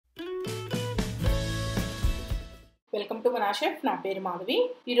Welcome to మన chef. నా పేరు మాధవి.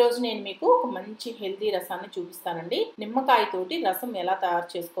 ఈ రోజు నేను మీకు ఒక మంచి హెల్తీ రసాన్ని చూపిస్తానండి. నిమ్మకాయ తోటి రసం ఎలా తయారు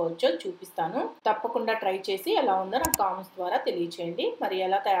చేసుకోవచ్చో చూపిస్తాను. తప్పకుండా ట్రై చేసి ఎలా ఉందో నాకు కామెంట్స్ ద్వారా తెలియచేయండి. మరి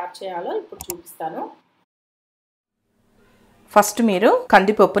ఎలా తయారు చేయాలో ఇప్పుడు చూపిస్తాను. ఫస్ట్ మీరు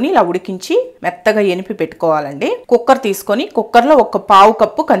కందిపప్పుని ఇలా ఉడికించి మెత్తగా ఎనిపి పెట్టుకోవాలండి. కుక్కర్ తీసుకొని కుక్కర్లో ఒక పావు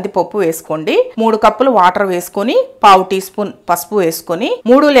కప్పు కందిపప్పు వేసుకోండి. 3 కప్పులు వాటర్ వేసుకొని పావు టీ స్పూన్ పసుపు వేసుకొని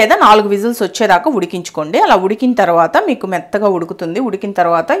 3 లేదా 4 విజిల్స్ వచ్చేదాకా ఉడికించుకోండి. అలా ఉడికిన తర్వాత మీకు మెత్తగా ఉడుకుతుంది. ఉడికిన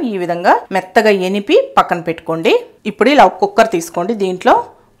తర్వాత ఈ విధంగా మెత్తగా ఎనిపి పక్కన పెట్టుకోండి. ఇప్పుడు ఇలా కుక్కర్ తీసుకోండి. దీంట్లో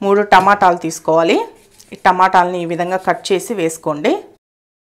 3 టమాటాలు తీసుకోవాలి. ఈ టమాటాలని ఈ విధంగా కట్ చేసి వేసుకోండి.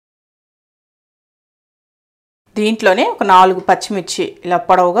 దీంట్లోనే ఒక 4 పచ్చిమిర్చి ఇలా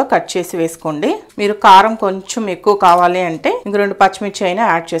పొడవుగా కట్ చేసి వేసుకోండి. మీరు కారం కొంచెం ఎక్కువ కావాలి అంటే ఇంక 2 పచ్చిమిర్చి అయినా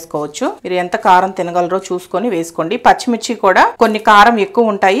యాడ్ చేసుకోవచ్చు. మీరు ఎంత కారం తినగలరో చూసుకొని వేసుకోండి. పచ్చిమిర్చి కూడా కొన్ని కారం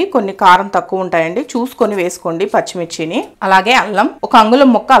ఎక్కువ ఉంటాయి, కొన్ని కారం తక్కువ ఉంటాయండి. చూసుకొని వేసుకోండి పచ్చిమిర్చిని. అలాగే అల్లం, ఒక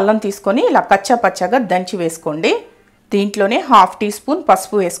అంగుళం ముక్క అల్లం తీసుకొని ఇలా కచ్చా పచ్చగా దంచి వేసుకోండి. దీంట్లోనే 1/2 టీ స్పూన్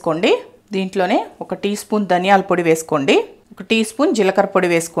పసుపు వేసుకోండి. దీంట్లోనే 1 టీ స్పూన్ ధనియాల పొడి వేసుకోండి. 1 టీ స్పూన్ జీలకర్ర పొడి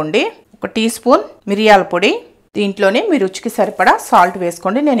వేసుకోండి. 1 టీ స్పూన్ మిరియాల పొడి. దీంట్లోనే మీ రుచికి సరిపడా సాల్ట్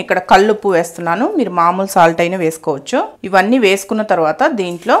వేసుకోండి. నేను ఇక్కడ కల్లుప్పు వేస్తున్నాను, మీరు మామూలు సాల్ట్ అయినా వేసుకోవచ్చు. ఇవన్నీ వేసుకున్న తర్వాత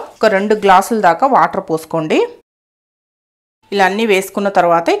దీంట్లో ఒక 2 గ్లాసుల దాకా వాటర్ పోసుకోండి. ఇలా అన్నీ వేసుకున్న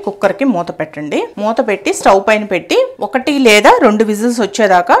తర్వాత ఈ కుక్కర్కి మూత పెట్టండి. మూత పెట్టి స్టవ్ పైన పెట్టి 1 లేదా 2 విజిల్స్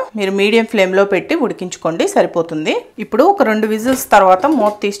వచ్చేదాకా మీరు మీడియం ఫ్లేమ్లో పెట్టి ఉడికించుకోండి, సరిపోతుంది. ఇప్పుడు ఒక 2 విజిల్స్ తర్వాత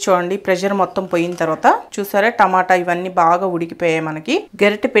మూత తీసి చూడండి. ప్రెషర్ మొత్తం పోయిన తర్వాత చూసారా టమాటా ఇవన్నీ బాగా ఉడికిపోయాయి. మనకి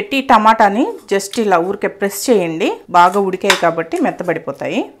గరిటె పెట్టి ఈ టమాటాని జస్ట్ ఇలా ఊరికే ప్రెస్ చేయండి. బాగా ఉడికాయి కాబట్టి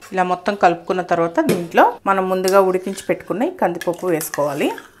మెత్తబడిపోతాయి. ఇలా మొత్తం కలుపుకున్న తర్వాత దీంట్లో మనం ముందుగా ఉడికించి పెట్టుకున్న ఈ కందిపప్పు వేసుకోవాలి.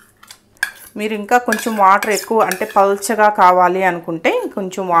 మీరు ఇంకా కొంచెం వాటర్ ఎక్కువ అంటే పల్చగా కావాలి అనుకుంటే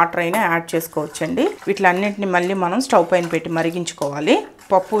కొంచెం వాటర్ అయినా యాడ్ చేసుకోవచ్చండి. వీటిలన్నింటినీ మళ్ళీ మనం స్టవ్ పైన పెట్టి మరిగించుకోవాలి.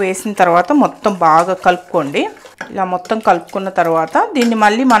 పప్పు వేసిన తర్వాత మొత్తం బాగా కలుపుకోండి. ఇలా మొత్తం కలుపుకున్న తర్వాత దీన్ని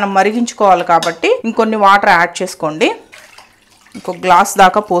మళ్ళీ మనం మరిగించుకోవాలి కాబట్టి ఇంకొన్ని వాటర్ యాడ్ చేసుకోండి. ఇంకో గ్లాస్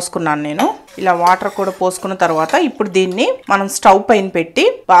దాకా పోసుకున్నాను నేను. ఇలా వాటర్ కూడా పోసుకున్న తర్వాత ఇప్పుడు దీన్ని మనం స్టవ్ పైన పెట్టి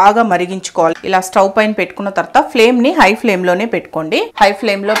బాగా మరిగించుకోవాలి. ఇలా స్టవ్ పైన పెట్టుకున్న తర్వాత ఫ్లేమ్ ని హై ఫ్లేమ్ లోనే పెట్టుకోండి. హై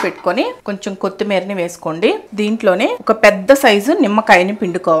ఫ్లేమ్ లో పెట్టుకొని కొంచెం కొత్తిమీరని వేసుకోండి. దీంట్లోనే ఒక పెద్ద సైజు నిమ్మకాయని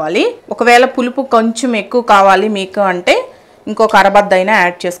పిండుకోవాలి. ఒకవేళ పులుపు కొంచెం ఎక్కువ కావాలి మీకు అంటే ఇంకొక అరబద్ద అయినా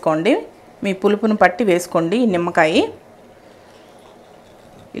యాడ్ చేసుకోండి. మీ పులుపును పట్టి వేసుకోండి ఈ నిమ్మకాయ.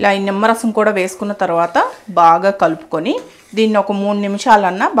 ఇలా ఈ నిమ్మరసం కూడా వేసుకున్న తర్వాత బాగా కలుపుకొని దీన్ని ఒక 3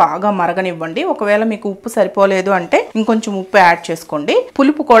 నిమిషాలన్నా బాగా మరగనివ్వండి. ఒకవేళ మీకు ఉప్పు సరిపోలేదు అంటే ఇంకొంచెం ఉప్పు యాడ్ చేసుకోండి.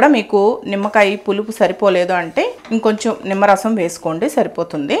 పులుపు కూడా మీకు నిమ్మకాయ పులుపు సరిపోలేదు అంటే ఇంకొంచెం నిమ్మరసం వేసుకోండి,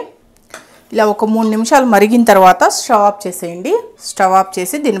 సరిపోతుంది. ఇలా ఒక 3 నిమిషాలు మరిగిన తర్వాత స్టవ్ ఆఫ్ చేసేయండి. స్టవ్ ఆఫ్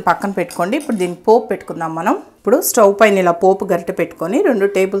చేసి దీన్ని పక్కన పెట్టుకోండి. ఇప్పుడు దీన్ని పోపు పెట్టుకుందాం మనం. ఇప్పుడు స్టవ్ పైన ఇలా పోపు గరిటె పెట్టుకొని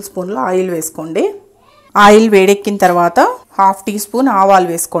 2 టేబుల్ స్పూన్ల ఆయిల్ వేసుకోండి. ఆయిల్ వేడెక్కిన తర్వాత 1/2 టీ స్పూన్ ఆవాలు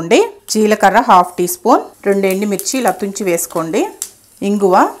వేసుకోండి. జీలకర్ర 1/2 టీ స్పూన్, 2 ఎండుమిర్చి ఇలా తుంచి వేసుకోండి.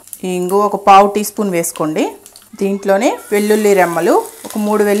 ఇంగువ ఒక పావు టీ స్పూన్ వేసుకోండి. దీంట్లోనే వెల్లుల్లి రెమ్మలు ఒక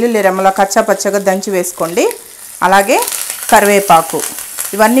 3 వెల్లుల్లి రెమ్మల కచ్చా పచ్చగా దంచి వేసుకోండి. అలాగే కరివేపాకు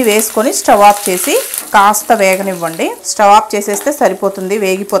ఇవన్నీ వేసుకొని స్టవ్ ఆఫ్ చేసి కాస్త వేగనివ్వండి. స్టవ్ ఆఫ్ చేసేస్తే సరిపోతుంది,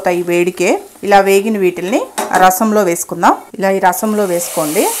 వేగిపోతాయి వేడికే. ఇలా వేగిన వీటిల్ని రసంలో వేసుకుందాం. ఇలా ఈ రసంలో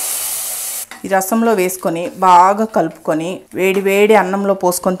వేసుకోండి. ఈ రసంలో వేసుకొని బాగా కలుపుకొని వేడి వేడి అన్నంలో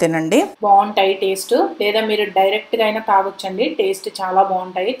పోసుకొని తినండి. బాగుంటాయి టేస్ట్. లేదా మీరు డైరెక్ట్ గా అయినా తాగొచ్చండి. టేస్ట్ చాలా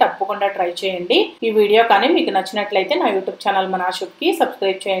బాగుంటాయి. తప్పకుండా ట్రై చేయండి. ఈ వీడియో కానీ మీకు నచ్చినట్లయితే నా యూట్యూబ్ ఛానల్ మన షెఫ్ కి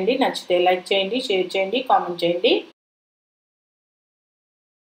సబ్స్క్రైబ్ చేయండి. నచ్చితే లైక్ చేయండి, షేర్ చేయండి, కామెంట్ చేయండి.